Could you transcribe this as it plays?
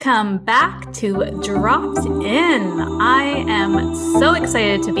Welcome back to Dropped In. I am so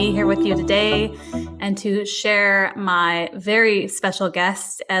excited to be here with you today and to share my very special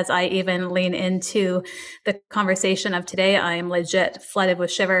guest as I even lean into the conversation of today. I am legit flooded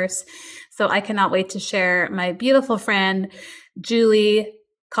with shivers. So I cannot wait to share my beautiful friend, Julie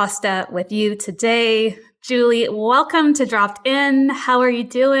Costa, with you today. Julie, welcome to Dropped In. How are you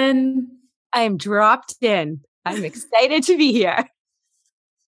doing? I am dropped in. I'm excited to be here.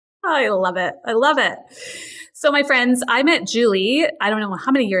 I love it. I love it. So, my friends, I met Julie, I don't know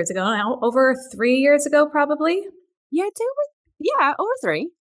how many years ago now, over 3 years ago, probably. Yeah, over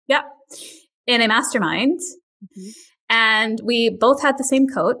 3. Yep. In a mastermind. Mm-hmm. And we both had the same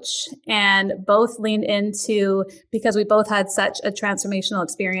coach and both leaned into, because we both had such a transformational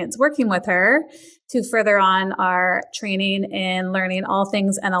experience working with her, to further on our training in learning all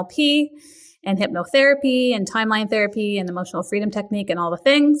things NLP and hypnotherapy and timeline therapy and emotional freedom technique and all the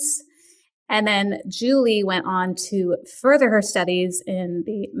things. And then Julie went on to further her studies in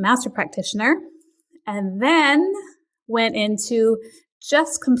the master practitioner and then went into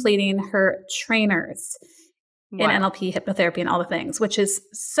just completing her trainers in NLP, hypnotherapy, and all the things, which is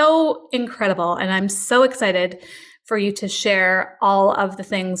so incredible. And I'm so excited for you to share all of the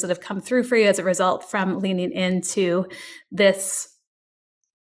things that have come through for you as a result from leaning into this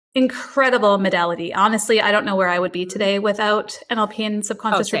incredible modality. Honestly, I don't know where I would be today without NLP and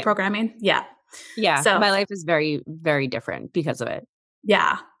subconscious reprogramming. Yeah. Yeah. So my life is very, very different because of it.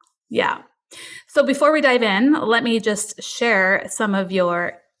 Yeah. Yeah. So before we dive in, let me just share some of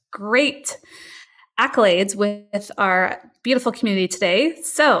your great accolades with our beautiful community today.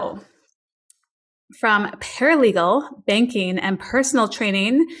 So from paralegal, banking, and personal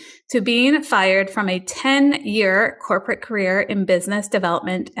training to being fired from a 10-year corporate career in business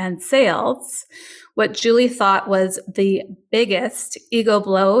development and sales, what Julie thought was the biggest ego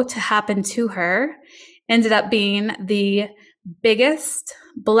blow to happen to her ended up being the biggest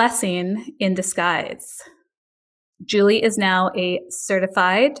blessing in disguise. Julie is now a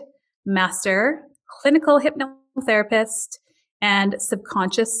certified master clinical hypnotherapist and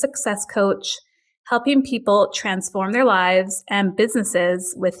subconscious success coach, helping people transform their lives and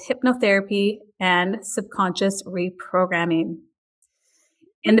businesses with hypnotherapy and subconscious reprogramming.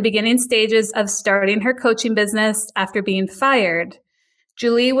 In the beginning stages of starting her coaching business after being fired,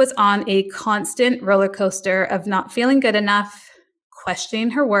 Julie was on a constant roller coaster of not feeling good enough,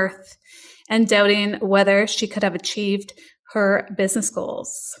 questioning her worth, and doubting whether she could have achieved her business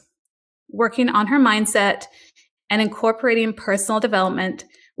goals. Working on her mindset and incorporating personal development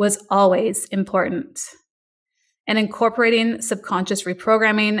was always important. And incorporating subconscious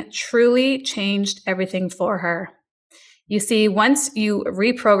reprogramming truly changed everything for her. You see, once you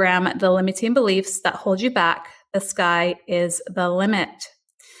reprogram the limiting beliefs that hold you back, the sky is the limit.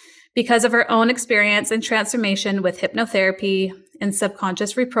 Because of her own experience and transformation with hypnotherapy and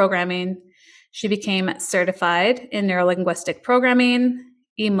subconscious reprogramming, she became certified in neurolinguistic programming,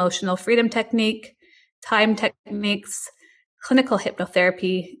 emotional freedom technique, time techniques, clinical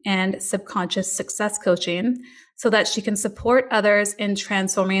hypnotherapy, and subconscious success coaching so that she can support others in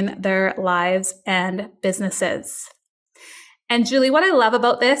transforming their lives and businesses. And Julie, what I love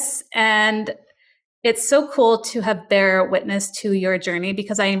about this, and it's so cool to have bear witness to your journey,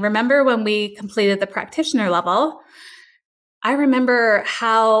 because I remember when we completed the practitioner level, I remember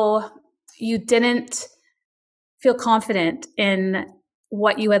how you didn't feel confident in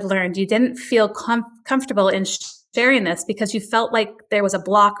what you had learned. You didn't feel comfortable in sharing this because you felt like there was a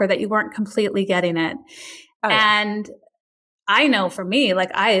block or that you weren't completely getting it. Oh, yeah. And I know for me, like,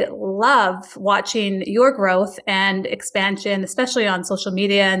 I love watching your growth and expansion, especially on social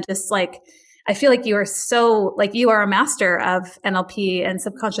media, and just like, I feel like you are so, like, you are a master of NLP and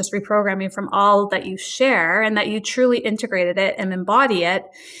subconscious reprogramming from all that you share, and that you truly integrated it and embody it.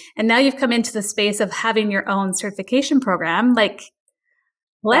 And now you've come into the space of having your own certification program. Like,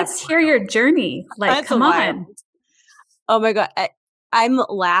 let's hear your journey. Like, come on. Oh my God. I'm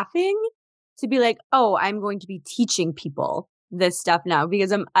laughing to be like, oh, I'm going to be teaching people this stuff now,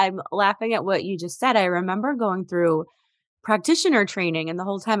 because I'm laughing at what you just said. I remember going through practitioner training, and the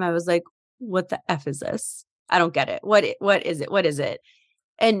whole time I was like, what the F is this? I don't get it. What is it? What is it?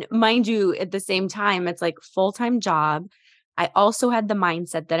 And mind you, at the same time, it's like full-time job. I also had the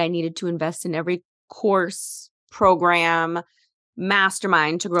mindset that I needed to invest in every course, program,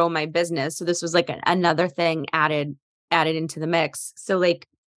 mastermind to grow my business. So this was like another thing added into the mix. So like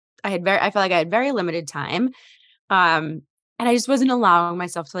I felt like I had very limited time. And I just wasn't allowing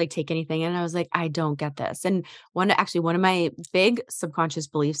myself to like take anything. And I was like, I don't get this. And one of my big subconscious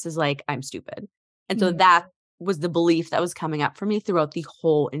beliefs is like, I'm stupid. And so that was the belief that was coming up for me throughout the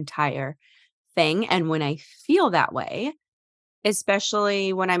whole entire thing. And when I feel that way,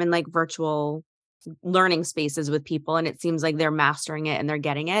 especially when I'm in like virtual learning spaces with people and it seems like they're mastering it and they're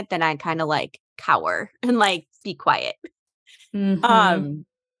getting it, then I kind of like cower and like be quiet. Mm-hmm. Um,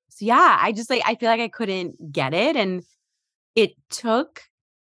 so yeah, I just like, I feel like I couldn't get it. And it took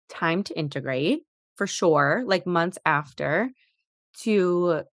time to integrate for sure, like months after,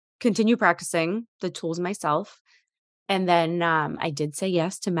 to continue practicing the tools myself. And then I did say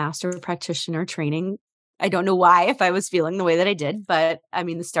yes to master practitioner training. I don't know why, if I was feeling the way that I did, but I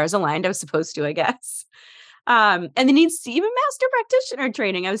mean, the stars aligned. I was supposed to, I guess. And then even master practitioner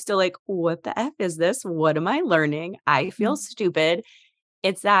training. I was still like, what the F is this? What am I learning? I feel stupid.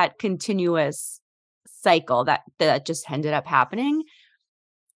 It's that continuous cycle that just ended up happening.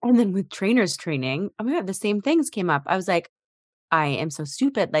 And then with trainers training, oh my God, the same things came up. I was like, I am so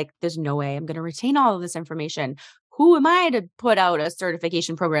stupid. Like, there's no way I'm going to retain all of this information. Who am I to put out a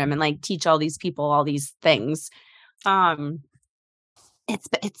certification program and like teach all these people all these things? Um, it's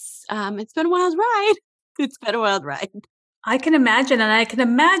been a wild ride. It's been a wild ride. I can imagine, and I can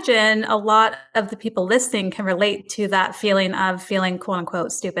imagine a lot of the people listening can relate to that feeling of feeling quote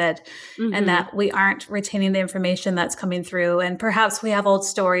unquote stupid and Mm-hmm. that we aren't retaining the information that's coming through. And perhaps we have old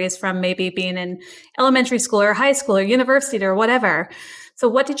stories from maybe being in elementary school or high school or university or whatever. So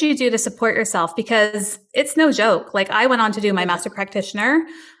what did you do to support yourself? Because it's no joke. Like I went on to do my master practitioner.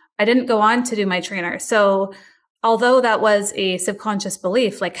 I didn't go on to do my trainer. So although that was a subconscious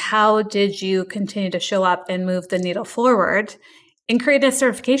belief, like how did you continue to show up and move the needle forward and create a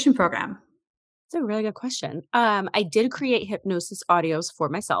certification program? It's a really good question. I did create hypnosis audios for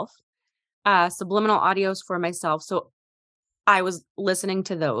myself, subliminal audios for myself. So I was listening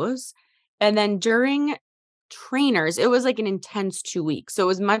to those. And then during trainers, it was like an intense 2 weeks. So it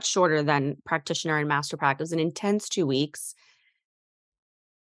was much shorter than practitioner and master practice, an intense 2 weeks.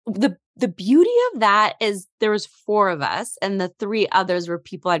 The beauty of that is there was 4 of us and the 3 others were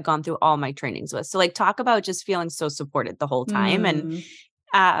people I'd gone through all my trainings with. So like talk about just feeling so supported the whole time. And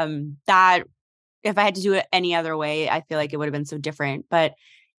Mm. that if I had to do it any other way, I feel like it would have been so different. But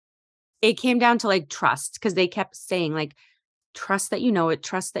it came down to like trust because they kept saying like, trust that you know it,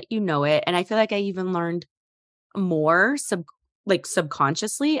 trust that you know it. And I feel like I even learned more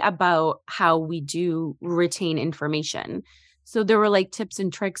subconsciously about how we do retain information. So there were like tips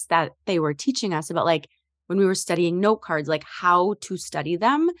and tricks that they were teaching us about like when we were studying note cards, like how to study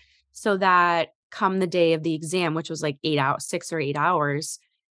them so that come the day of the exam, which was like 8 hours, 6 or 8 hours,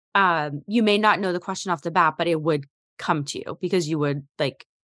 you may not know the question off the bat, but it would come to you because you would like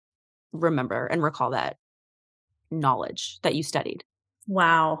remember and recall that knowledge that you studied.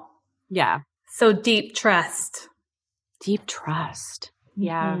 Wow. Yeah. So deep trust. Deep trust.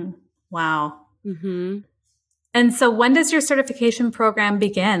 Yeah. Mhm. Wow. Mm-hmm. And so when does your certification program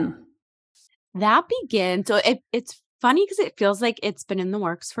begin? That begins. So it's funny because it feels like it's been in the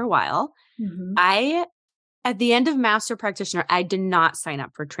works for a while. Mhm. I, at the end of master practitioner, I did not sign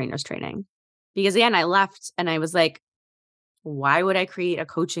up for trainers training because again, I left and I was like, why would I create a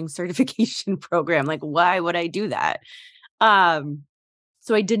coaching certification program? Like, why would I do that?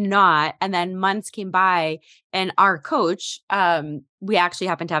 So I did not. And then months came by and our coach, we actually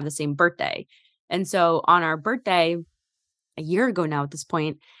happened to have the same birthday. And so on our birthday, a year ago now at this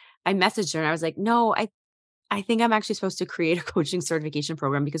point, I messaged her and I was like, no, I think I'm actually supposed to create a coaching certification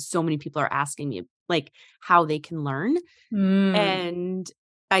program because so many people are asking me like how they can learn. Mm. And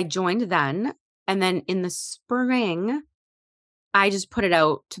I joined then. And then in the spring, I just put it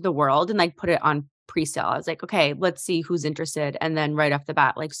out to the world and like put it on pre-sale. I was like, okay, let's see who's interested. And then right off the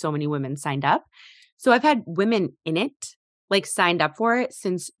bat, like so many women signed up. So I've had women in it, like signed up for it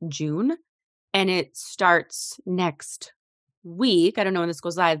since June. And it starts next week. I don't know when this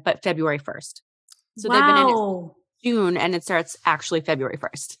goes live, but February 1st. So they've been in it since Wow. June and it starts actually February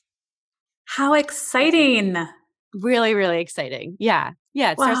 1st. How exciting. Really, really exciting. Yeah.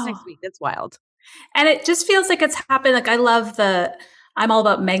 Yeah. It starts Wow. next week. It's wild. And it just feels like it's happened. Like I'm all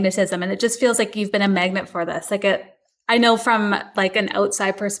about magnetism and it just feels like you've been a magnet for this. I know from like an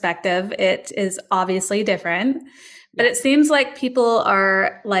outside perspective, it is obviously different, but Yeah. it seems like people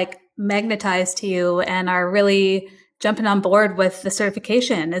are like magnetized to you and are really jumping on board with the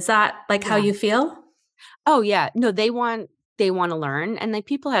certification. Is that like how Yeah. you feel? Oh yeah. No, they want to learn. And like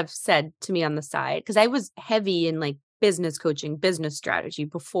people have said to me on the side, because I was heavy in like business coaching, business strategy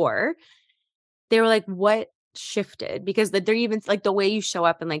before. They were like, what shifted? Because they're even like the way you show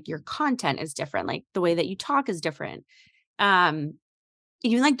up and like your content is different. Like the way that you talk is different. Um,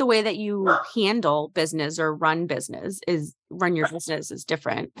 Even like the way that you handle business or run your business is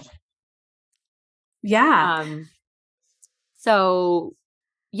different. Yeah. Um, so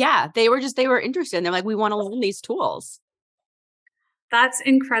yeah, they were interested. And they're like, we want to learn these tools. That's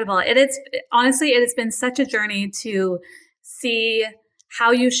incredible. It is honestly, it has been such a journey to see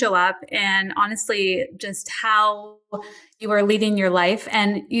how you show up and honestly just how you are leading your life.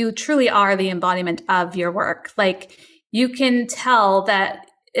 And you truly are the embodiment of your work. Like you can tell that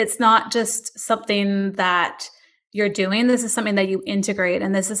it's not just something that you're doing. This is something that you integrate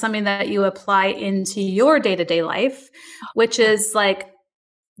and this is something that you apply into your day to day life, which is like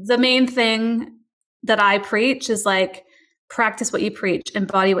the main thing that I preach is like practice what you preach,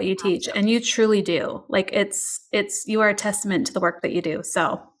 embody what you teach, and you truly do. Like it's you are a testament to the work that you do.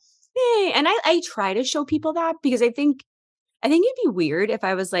 So, Hey, and I try to show people that because I think it'd be weird if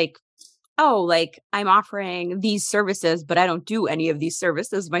I was like, oh, like I'm offering these services, but I don't do any of these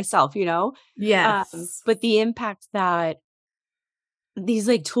services myself, you know? yes. But the impact that these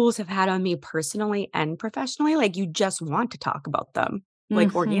like tools have had on me personally and professionally, like you just want to talk about them like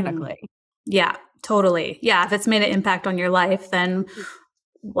Mhm. organically. Yeah, totally. Yeah, if it's made an impact on your life, then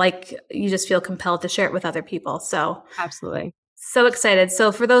like you just feel compelled to share it with other people. So, Absolutely. so excited.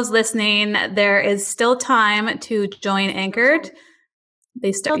 So for those listening, there is still time to join Anchored.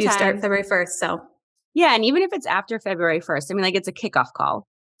 Still You start time. February 1st. So, Yeah. And even if it's after February 1st, I mean, like it's a kickoff call,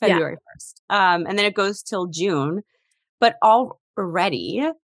 yeah. February 1st. And then it goes till June. But already,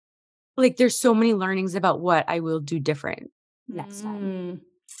 like there's so many learnings about what I will do different next time. Mm.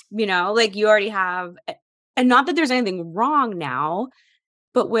 You know, like you already have, and not that there's anything wrong now,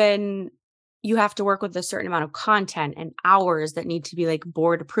 but when you have to work with a certain amount of content and hours that need to be like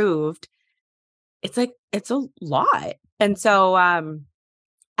board approved, it's like it's a lot. And so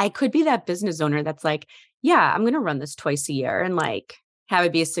I could be that business owner that's like, yeah, I'm going to run this twice a year and like have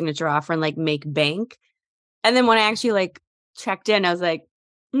it be a signature offer and like make bank. And then when I actually like checked in, I was like,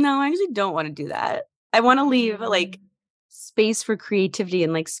 no, I actually don't want to do that. I want to leave like space for creativity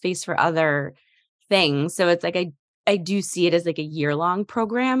and like space for other things. So it's like I do see it as like a year-long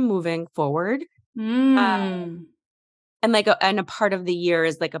program moving forward. Mm. And like and a part of the year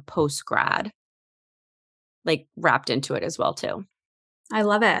is like a post grad, like wrapped into it as well too. I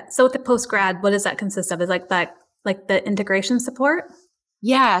love it. So with the post grad, what does that consist of? Is like that like the integration support?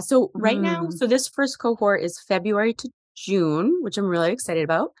 Yeah. So right now, Mm. so this first cohort is February to June, which I'm really excited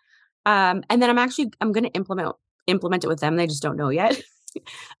about. And then I'm gonna implement it with them. They just don't know yet.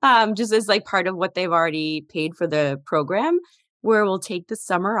 Just as like part of what they've already paid for the program, where we'll take the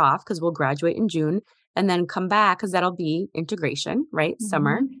summer off because we'll graduate in June and then come back because that'll be integration, right?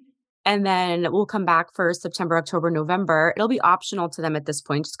 Summer. Mhm. And then we'll come back for September, October, November. It'll be optional to them at this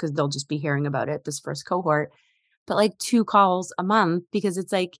point, just because they'll just be hearing about it, this first cohort. But like 2 calls a month because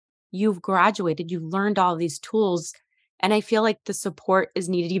it's like you've graduated, you've learned all these tools. And I feel like the support is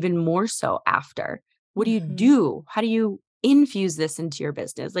needed even more so after. What do you Mhm. do? How do you infuse this into your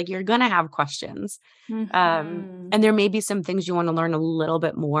business? Like you're gonna have questions. Mhm. And there may be some things you want to learn a little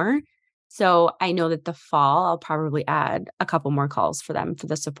bit more. So I know that the fall, I'll probably add a couple more calls for them for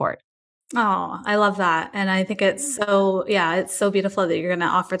the support. Oh, I love that. And I think it's so, yeah, it's so beautiful that you're going to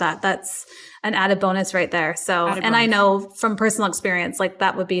offer that. That's an added bonus right there. So, Added and I bonus. know from personal experience, like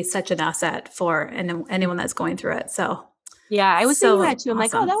that would be such an asset for anyone that's going through it. So, Yeah, I was thinking that so too. I'm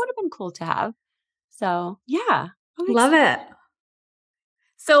like, oh, awesome. that would have been cool to have. So yeah, I'm Love excited. it.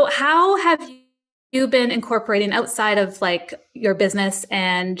 So, how have you been incorporating outside of like your business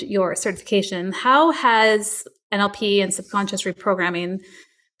and your certification? How has NLP and subconscious reprogramming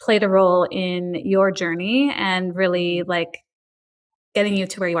played a role in your journey and really like getting you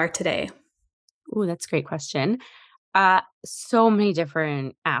to where you are today? Ooh, that's a great question. So many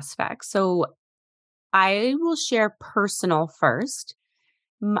different aspects. So I will share personal first.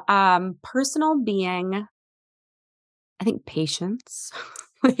 Personal being, I think patience.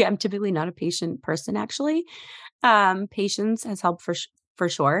 Like I'm typically not a patient person actually. Patience has helped for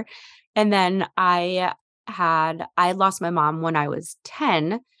sure. And then I lost my mom when I was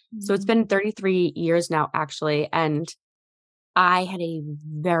 10. So it's Mm. been 33 years now actually. And I had a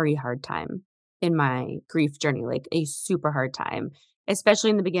very hard time in my grief journey, like a super hard time.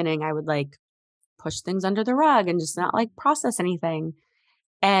 Especially in the beginning, I would like push things under the rug and just not like process anything.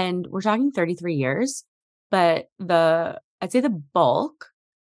 And we're talking 33 years, but I'd say the bulk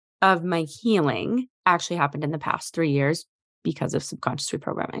of my healing actually happened in the past 3 years because of subconscious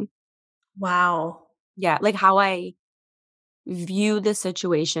reprogramming. Wow. Yeah, like how I view the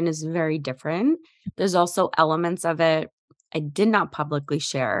situation is very different. There's also elements of it I did not publicly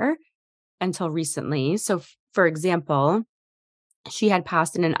share until recently. So, for example, she had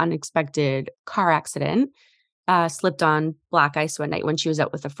passed in an unexpected car accident slipped on black ice one night when she was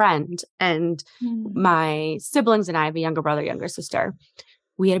out with a friend. And Mm. my siblings and I have a younger brother, younger sister.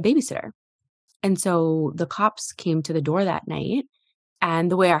 We had a babysitter. And so the cops came to the door that night.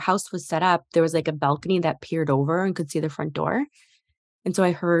 And the way our house was set up, there was like a balcony that peered over and could see the front door. And so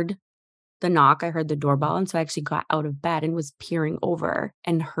I heard the knock, I heard the doorbell. And so I actually got out of bed and was peering over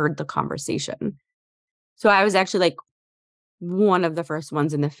and heard the conversation. So I was actually like one of the first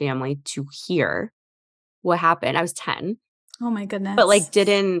ones in the family to hear what happened. I was 10, Oh my goodness. but like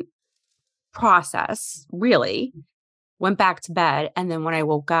didn't process really, went back to bed. And then when I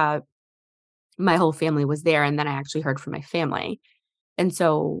woke up, my whole family was there. And then I actually heard from my family. And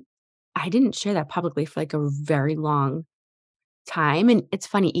so I didn't share that publicly for like a very long time. And it's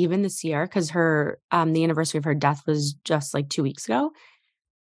funny, even this year, because the anniversary of her death was just like 2 weeks ago.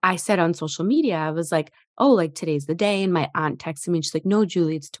 I said on social media, I was like, oh, like today's the day. And my aunt texted me and she's like, no,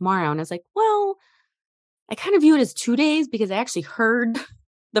 Julie, it's tomorrow. And I was like, well, I kind of view it as 2 days because I actually heard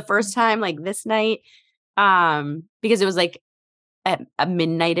the first time like this night. Because it was like at a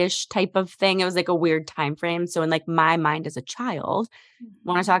midnight-ish type of thing. It was like a weird time frame. So in like my mind as a child,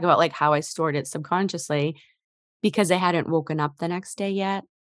 want to talk about like how I stored it subconsciously, because I hadn't woken up the next day yet,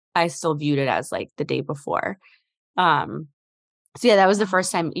 I still viewed it as like the day before. So yeah, that was the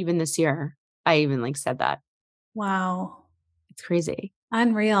first time even this year I even like said that. Wow. It's crazy.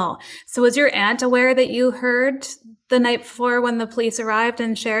 Unreal. So was your aunt aware that you heard the night before when the police arrived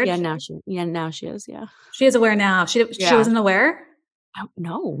and shared? Yeah, now she is. Yeah. She is aware now. She Yeah. wasn't aware?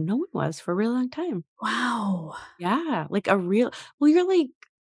 No one was for a real long time. Wow. Yeah. Like well, you're like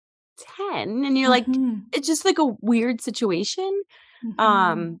 10 and you're like, Mhm. it's just like a weird situation.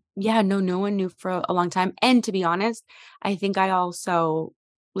 Mhm. Yeah, no one knew for a long time. And to be honest, I think I also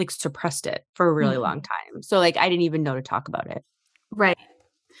like suppressed it for a really long time. So like I didn't even know to talk about it. Right.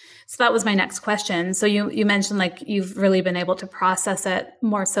 So that was my next question. So you mentioned like you've really been able to process it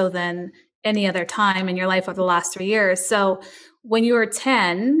more so than any other time in your life over the last 3 years. So when you were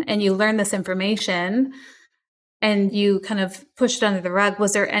 10 and you learned this information and you kind of pushed it under the rug,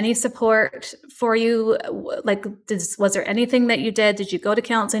 was there any support for you? Like, was there anything that you did? Did you go to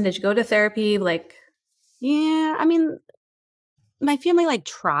counseling? Did you go to therapy? Like, Yeah, I mean, my family like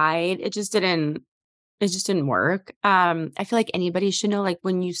tried. It just didn't work. I feel like anybody should know, like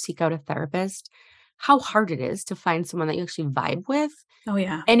when you seek out a therapist, how hard it is to find someone that you actually vibe with. oh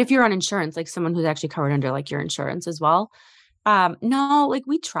yeah. And if you're on insurance, like someone who's actually covered under like your insurance as well. No, like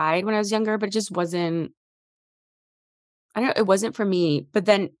we tried when I was younger, but it just wasn't, I don't know, it wasn't for me. But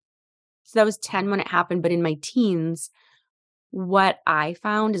then, so that was 10 when it happened. But in my teens, what I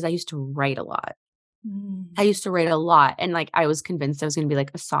found is I used to write a lot. I used to write a lot. And like, I was convinced I was going to be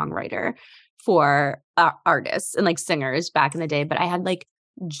like a songwriter for artists and like singers back in the day. But I had like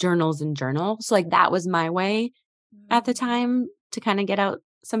journals and journals. So like that was my way at the time to kind of get out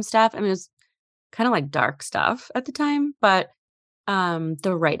some stuff. I mean, it was kind of like dark stuff at the time, but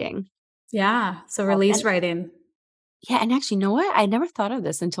the writing. Yeah. So And release writing. yeah, and actually, you know what? I never thought of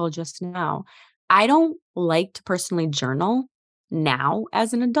this until just now. I don't like to personally journal now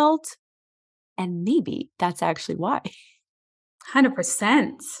as an adult, and maybe that's actually why.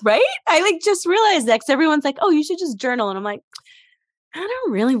 100%. Right? I like just realized that 'cause everyone's like, "Oh, you should just journal." And I'm like, I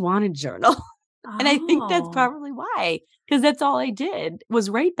don't really want to journal. And I think that's Oh, probably why, because that's all I did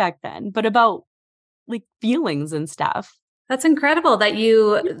was write back then, but about like feelings and stuff. that's incredible that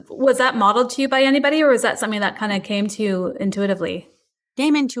was that modeled to you by anybody or was that something that kind of came to you intuitively?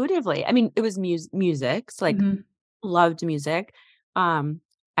 Came intuitively. I mean, it was music. So like Mhm. loved music. Um,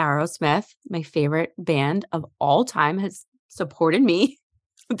 Aerosmith, my favorite band of all time, has supported me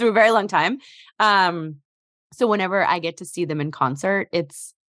through a very long time. So whenever I get to see them in concert,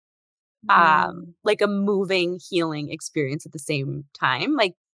 it's Mm. like a moving, healing experience at the same time.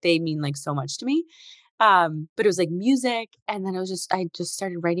 Like they mean like so much to me. But it was like music, and then I just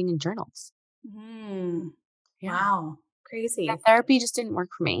started writing in journals. Mm. Yeah. Wow. Yeah, Crazy. therapy just didn't work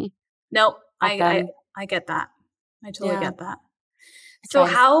for me Nope. back then. I get that. I totally Yeah. get that. I So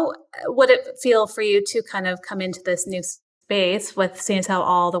tried. how would it feel for you to kind of come into this new space with seeing as how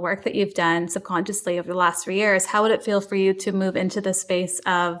all the work that you've done subconsciously over the last 3 years, how would it feel for you to move into the space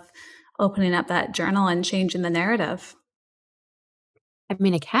of opening up that journal and changing the narrative? I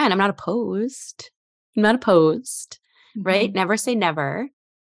mean, I can. I'm not opposed. I'm not opposed, right? Mhm. Never say never.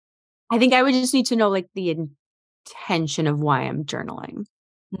 I think I would just need to know like the intention of why I'm journaling.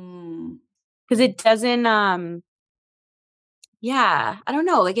 Mm. Because it doesn't yeah, I don't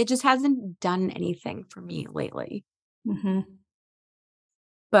know. Like it just hasn't done anything for me lately. Mhm.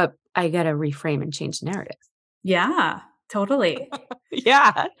 But I gotta reframe and change the narrative. Yeah, totally.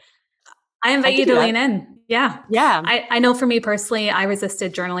 Yeah. I I invite could you do to that. lean in. Yeah. Yeah. I know for me personally, I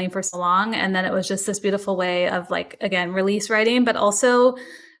resisted journaling for so long. And then it was just this beautiful way of like, again, release writing, but also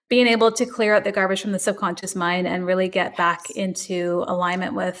being able to clear out the garbage from the subconscious mind and really get back Yes. into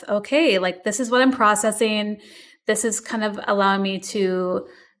alignment with, okay, like this is what I'm processing. This is kind of allowing me to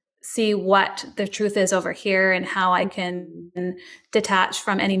see what the truth is over here and how I Mhm. can detach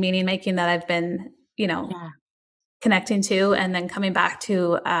from any meaning making that I've been, Yeah. connecting to, and then coming back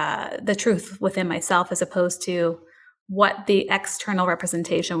to the truth within myself as opposed to what the external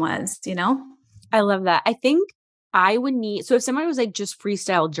representation was. I love that. I think I would need, so if someone was like just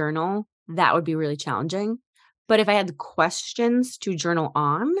freestyle journal, that would be really challenging. But if I had the questions to journal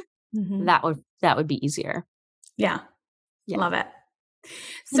on, Hmm. that would be easier. Yeah, Yeah. love it.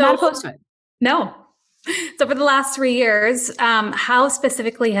 I'm not So, opposed to it. no. So, for the last 3 years, how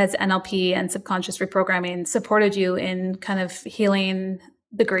specifically has NLP and subconscious reprogramming supported you in kind of healing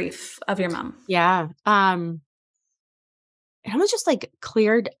the grief of your mom? Yeah. It almost just like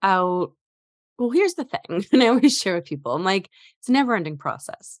cleared out. Well, here's the thing, and I always share with people, I'm like, it's a never ending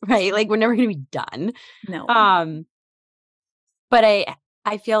process, right? Like we're never gonna be done. No. Um, but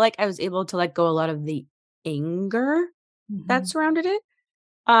I feel like I was able to let go a lot of the anger that Hmm. surrounded it.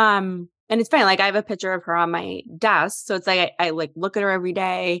 And it's funny, like I have a picture of her on my desk. So it's like I like look at her every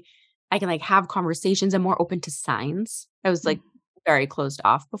day. I can like have conversations. I'm more open to signs. I was like very closed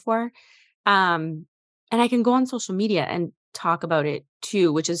off before. And I can go on social media and talk about it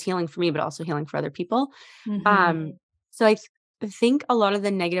too, which is healing for me, but also healing for other people. Hmm. Um, so think a lot of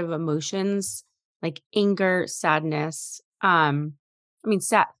the negative emotions like anger, sadness, I mean,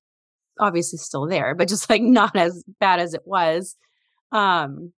 sad obviously still there, but just like not as bad as it was.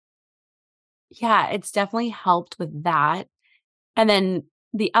 Um, yeah, it's definitely helped with that. And then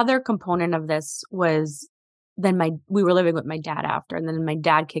the other component of this was then my we were living with my dad after, and then my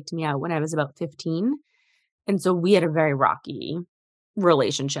dad kicked me out when I was about 15. And so we had a very rocky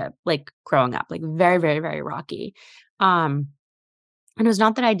relationship, like growing up, like very, very, very rocky. Um, and it was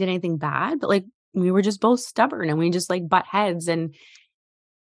not that I did anything bad, but like we were just both stubborn and we just like butt heads. And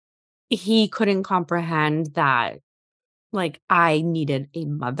he couldn't comprehend that like I needed a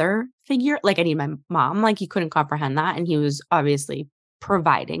mother figure. Like I need my mom. Like he couldn't comprehend that. And he was obviously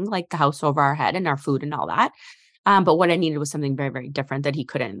providing like the house over our head and our food and all that. But what I needed was something very, very different that he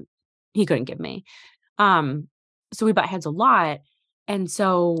couldn't give me. Um, so we butt heads a lot. And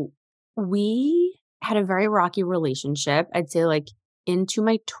so we had a very rocky relationship. I'd say like into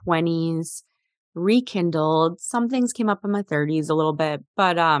my 20s, rekindled. Some things came up in my 30s a little bit,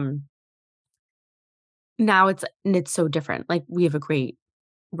 but now it's so different. Like we have a great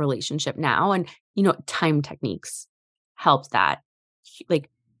relationship now and time techniques helps that like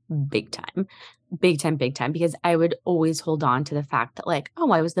big time. Big time, big time because I would always hold on to the fact that like,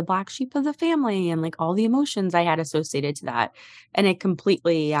 oh, I was the black sheep of the family and like all the emotions I had associated to that. And it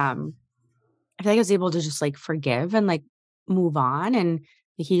completely I feel like I was able to just like forgive and like move on and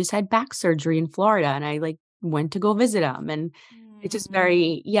he just had back surgery in Florida and I like went to go visit him and it's just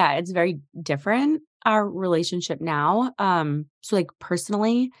very yeah, it's very different our relationship now. So like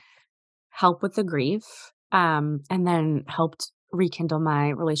personally help with the grief, and then helped rekindle my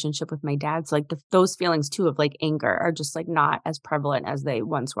relationship with my dad. So, like, those feelings too of, like, anger are just, like, not as prevalent as they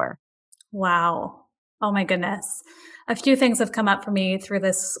once were. Wow. Oh my goodness. A few things have come up for me through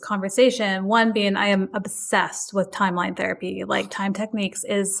this conversation. One being I am obsessed with timeline therapy. Like time techniques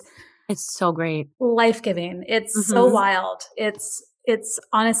is It's so great. life-giving. It's so Mhm. wild. It's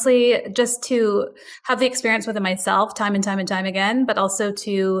honestly just to have the experience with it myself time and time and time again, but also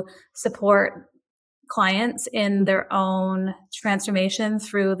to support clients in Mhm. their own transformation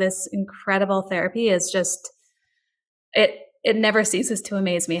through this incredible therapy is just it it never ceases to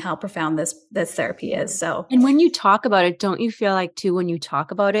amaze me how profound this therapy is. So And when you talk about it, don't you feel like too when you talk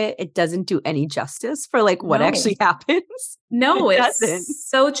about it, it doesn't do any justice for, like, what no. actually happens? No, It doesn't. it's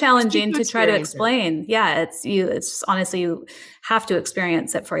so Just need challenging to to try to experience it. explain. Yeah, it's just honestly you have to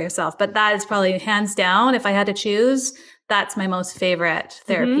experience it for yourself. But that is probably hands down, if I had to choose, that's my most favorite Mhm.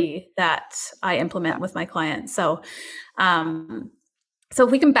 therapy that I Yeah. implement with my clients. Um, so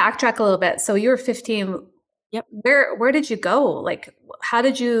if we can backtrack a little bit. So you were 15. Yep. Where did you go? Like, how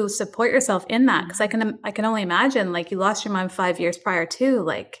did you support yourself in that? Because Yeah. I can only imagine. Like, you lost your mom 5 years prior too.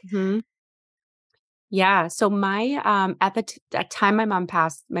 Like, Mhm. Yeah, so my, at that time my mom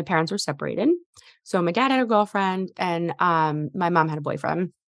passed, my parents were separated. So my dad had a girlfriend and, my mom had a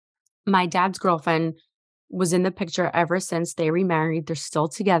boyfriend. My dad's girlfriend was in the picture ever since they remarried. They're still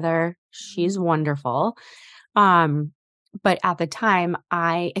together. She's wonderful. Um, but at the time,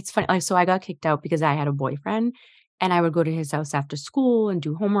 it's funny, like, so I got kicked out because I had a boyfriend, And I would go to his house after school and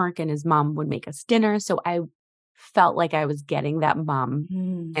do homework, and his mom would make us dinner. So I felt like I was getting that mom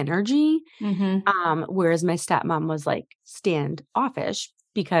Mm. energy. Mhm. Whereas my stepmom was like standoffish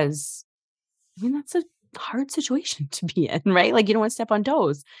because I mean, that's a hard situation to be in, right? Like you don't want to step on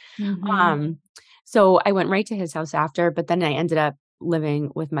toes. Mhm. Um, so I went right to his house after, but then I ended up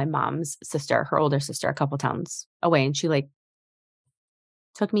living with my mom's sister, her older sister, a couple towns away. And she like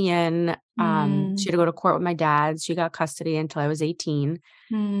took me in. She Mm. had to go to court with my dad. She got custody until I was 18.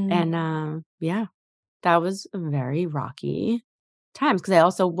 Mm. And yeah, that was very rocky times because I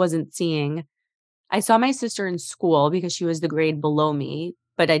also wasn't seeing I saw my sister in school because she was the grade below me,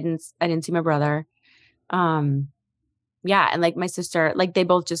 but I didn't see my brother. Um, yeah, and like my sister, like they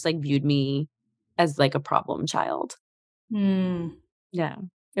both just like viewed me as like a problem child. Mm. Yeah.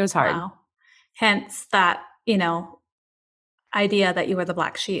 It was hard. Wow. Hence that, idea that you were the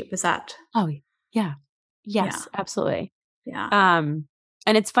black sheep. Is that? Oh, yeah. Yeah. Yes, absolutely. Yeah. Um,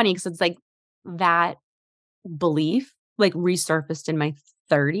 and it's funny because it's like that belief like resurfaced in my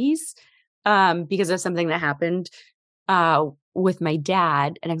 30s because of something that happened with my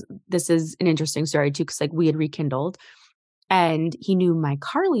dad. And this is an interesting story too, because like we had rekindled and he knew my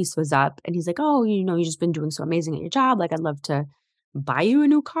car lease was up and he's like, oh, you've just been doing so amazing at your job. Like, I'd love to buy you a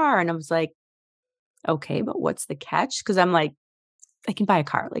new car. And I was like, okay, but what's the catch? Because I'm like, I can buy a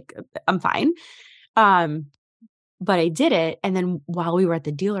car. Like, I'm fine. Um, but I did it. And then while we were at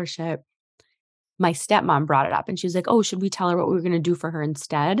the dealership, my stepmom brought it up and she was like, oh, should we tell her what we were going to do for her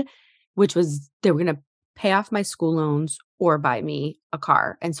instead? Which was they were going to pay off my school loans or buy me a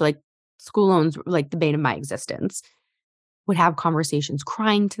car. And so, like, school loans were like the bane of my existence. Would have conversations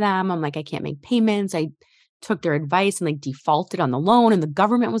crying to them. I'm like, I can't make payments. I took their advice and like defaulted on the loan and the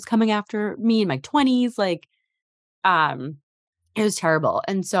government was coming after me in my 20s. Like, um, it was terrible.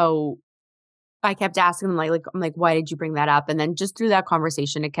 And so I kept asking them I'm like, why did you bring that up? And then just through that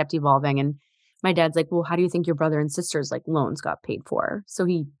conversation, it kept evolving. And my dad's like, well, how do you think your brother and sister's like loans got paid for? So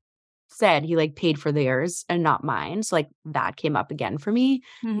he said he like paid for theirs and not mine. So like that came up again for me.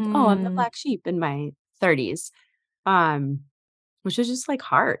 Like, oh, I'm the Mm. black sheep in my 30s. Um, which was just like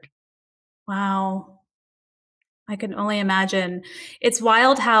hard. Wow. I can only imagine. It's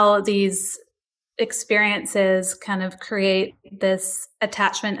wild how these experiences kind of create this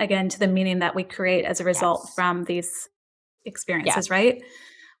attachment again to the meaning that we create as a result Yes. from these Yes. experiences, right? Yes.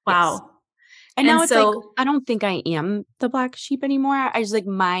 Wow. And And now it's like, so, I don't think I am the black sheep anymore. I just like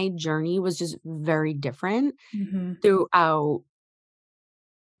my journey was just very different mhm, throughout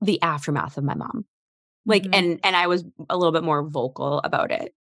the aftermath of my mom. Like, mhm. and I was a little bit more vocal about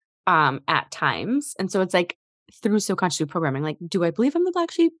it at times. And so it's like through subconscious programming, like, do I believe I'm the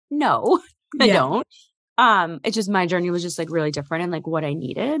black sheep? No, I Yeah. don't. It's just my journey was just like really different and like what I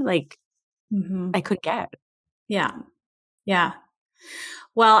needed, like Mhm. I could get. Yeah. Yeah.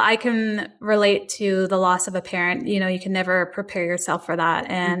 Well, I can relate to the loss of a parent. You can never prepare yourself for that.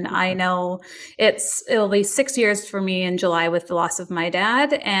 And I Mhm. know it'll be 6 years for me in July with the loss of my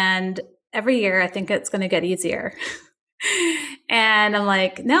dad. And every year I think it's going to get easier. And I'm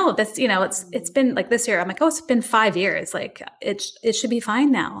like, no, it's Mhm. been like this year. I'm like, oh, it's been 5 years. Like it should be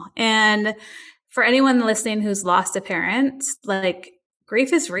fine now. And for anyone listening who's lost a parent, like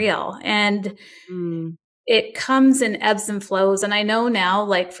grief is real. And Mm. it comes in ebbs and flows. And I know now,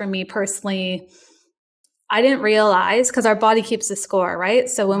 like for me personally, I didn't realize because our body keeps the score, right?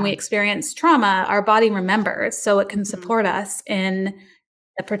 So when we Yeah. experience trauma, our body remembers so it can Mhm. support us in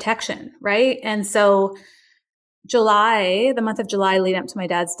the protection, right? And so the month of July leading up to my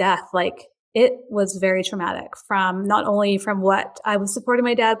dad's death, like it was very traumatic from not only from what I was supporting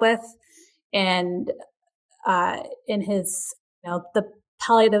my dad with and in his, the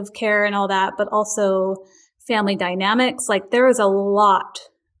palliative care and all that, but also family dynamics. Like there was a lot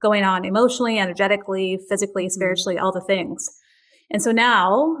going on emotionally, energetically, physically, Mhm. spiritually, all the things. And so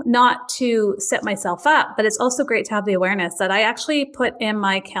now, not to set myself up, but it's also great to have the awareness that I actually put in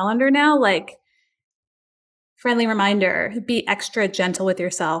my calendar now, like friendly reminder, be extra gentle with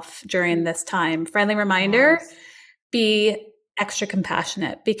yourself during Mm. this time. Friendly reminder, Yes. be extra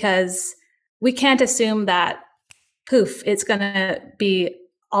compassionate because we can't assume that poof, it's going to be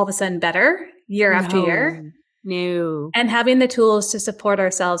all of a sudden better year after year. No. No. And having the tools to support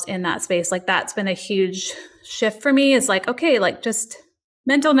ourselves in that space, like that's been a huge shift for me is like, okay, like just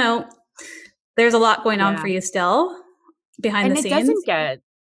mental note, there's a lot going on Yeah. for you still behind the And it scenes. doesn't get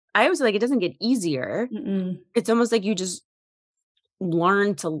I always feel like it doesn't get easier. Mm-mm. It's almost like you just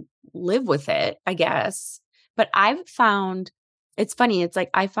learn to live with it, I guess. But I've found it's funny, it's like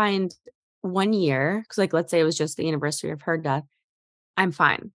I find one year, because like let's say it was just the anniversary of her death, I'm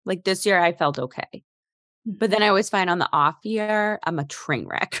fine. Like this year I felt okay. But then I always find on the off year, I'm a train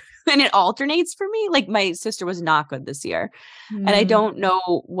wreck and it alternates for me. Like my sister was not good this year and I Mm, don't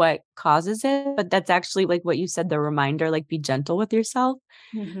know what causes it, but that's actually like what you said, the reminder, like be gentle with yourself.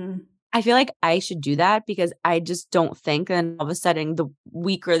 mhm. I feel like I should do that because I just don't think. And all of a sudden, the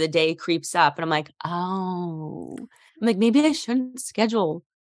week or the day creeps up, and I'm like, oh, I'm like, maybe I shouldn't schedule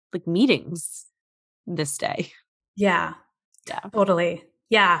like meetings this day. Yeah, Yeah. totally.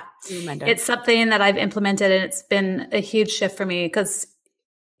 Yeah. Reminder. It's something that I've implemented and it's been a huge shift for me because,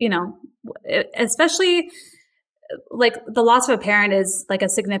 you know, especially like the loss of a parent is like a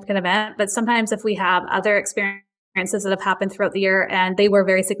significant event, but sometimes if we have other experiences that have happened throughout the year and they were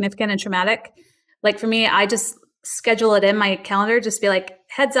very significant and traumatic, like for me, I just schedule it in my calendar, just be like,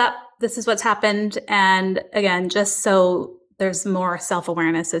 heads up, this is what's happened. And again, just so there's more self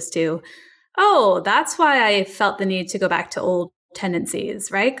awareness as to, oh, that's why I felt the need to go back to old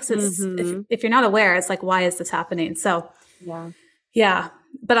tendencies, right? Because it's Mm-hmm. if you're not aware, it's like, why is this happening? So Yeah. yeah,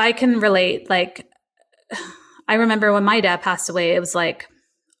 but I can relate. Like I remember when my dad passed away, it was like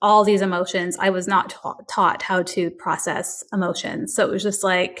all these emotions. I was not taught how to process emotions. So it was just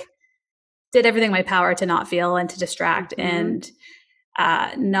like, did everything in my power to not feel and to distract Mm-hmm. and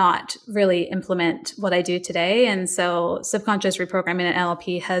not really implement what I do today. And so subconscious reprogramming and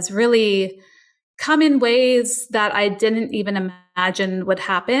NLP has really come in ways that I didn't even imagine would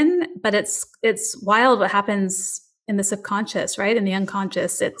happen. But it's wild what happens in the subconscious, right? In the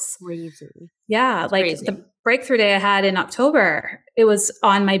unconscious. It's Crazy. yeah, It's like crazy. the breakthrough day I had in October, it was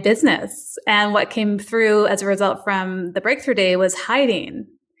on my business. And what came through as a result from the breakthrough day was hiding,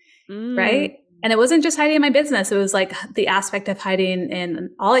 Mm. right? And it wasn't just hiding in my business, it was like the aspect of hiding in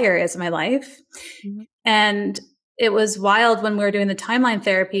all areas of my life. Mhm. And it was wild when we were doing the timeline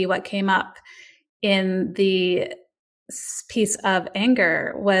therapy. What came up in the piece of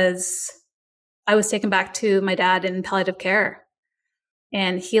anger was I was taken back to my dad in palliative care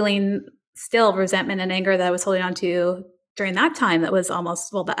and healing still resentment and anger that I was holding on to during that time. That was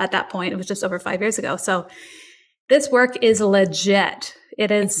almost, well, at that point, it was just over 5 years ago. So this work is legit. It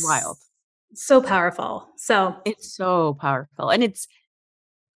It's is wild. so powerful. So, It's so powerful. And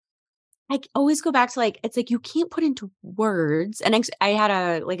I always go back to like, it's like you can't put into words. And I had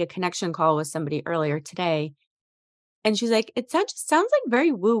a connection call with somebody earlier today. And she's like, just sounds like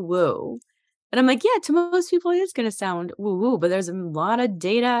very woo woo. And I'm like, yeah, to most people, it is going to sound woo woo, but there's a lot of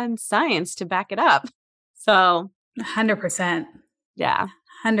data and science to back it up. So, 100%. yeah.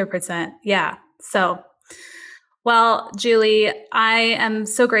 100%. Yeah. So, well, Julie, I am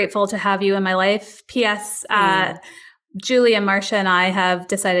so grateful to have you in my life. P.S. Same. Julie and Marcia and I have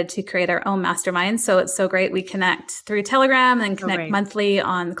decided to create our own mastermind. So it's so great. We connect through Telegram and So connect great. monthly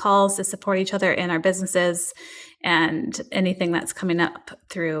on calls to support each other in our businesses and anything that's coming up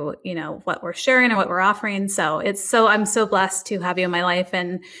through, what we're sharing or what we're offering. So I'm so blessed to have you in my life.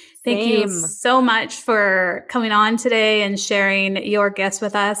 And thank you Same. so much for coming on today and sharing your gifts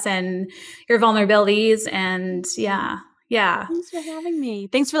with us and your vulnerabilities. And yeah, yeah. Thanks for having me.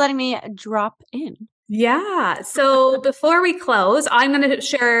 Thanks for letting me drop in. Yeah. So before we close, I'm going to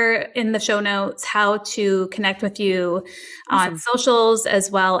share in the show notes how to connect with you on Awesome. socials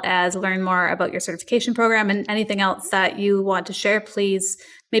as well as learn more about your certification program and anything else that you want to share. Please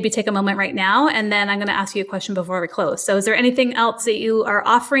maybe take a moment right now. And then I'm going to ask you a question before we close. So is there anything else that you are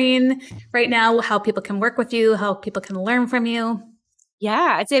offering right now? How people can work with you, how people can learn from you?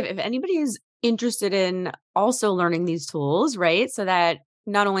 Yeah. I'd say if anybody is interested in also learning these tools, right? So that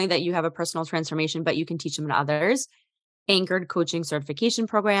not only that you have a personal transformation, but you can teach them to others. Anchored Coaching Certification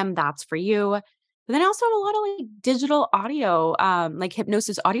Program, that's for you. But then I also have a lot of like digital audio, like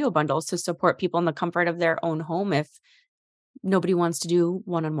hypnosis audio bundles to support people in the comfort of their own home if nobody wants to do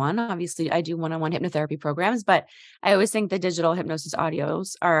one-on-one. Obviously, I do one-on-one hypnotherapy programs, but I always think the digital hypnosis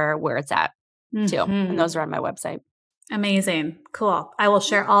audios are where it's at too. And those are Hmm. on my website. Amazing. Cool. I will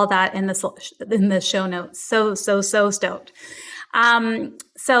share all that in the show notes. So stoked.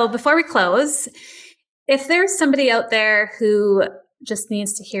 So before we close, if there's somebody out there who just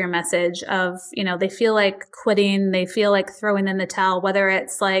needs to hear a message of, they feel like quitting, they feel like throwing in the towel, whether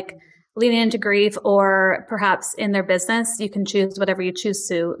it's like leaning into grief or perhaps in their business, you can choose whatever you choose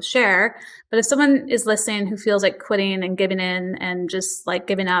to share. But if someone is listening who feels like quitting and giving in and just like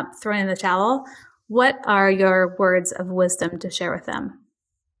giving up, throwing in the towel, what are your words of wisdom to share with them?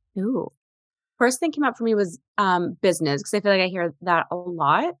 Ooh. First thing came up for me was business because I feel like I hear that a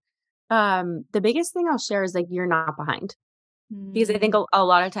lot. The biggest thing I'll share is like you're not behind. Because I think Mm, a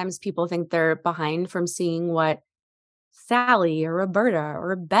lot of times people think they're behind from seeing what Sally or Roberta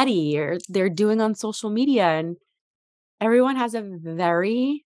or Betty or they're doing on social media. And everyone has a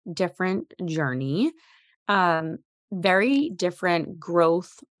very different journey. um, very different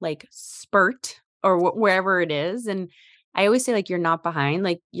growth, like spurt or wherever it is. And I always say, like, you're not behind,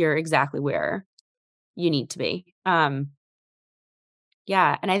 like, you're exactly where you need to be. Yeah.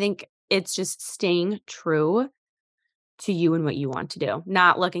 And I think it's just staying true to you and what you want to do,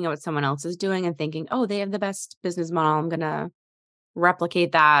 not looking at what someone else is doing and thinking, oh, they have the best business model. I'm going to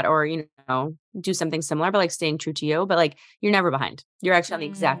replicate that or, do something similar, but like staying true to you. But like, you're never behind. You're actually on the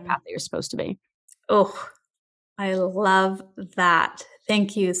exact path that you're supposed to be. Oh, I love that.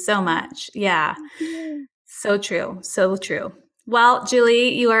 Thank you so much. Yeah. So true. So true. Well,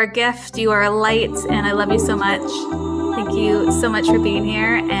 Julie, you are a gift. You are a light, and I love you so much. Thank you so much for being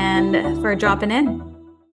here and for dropping in.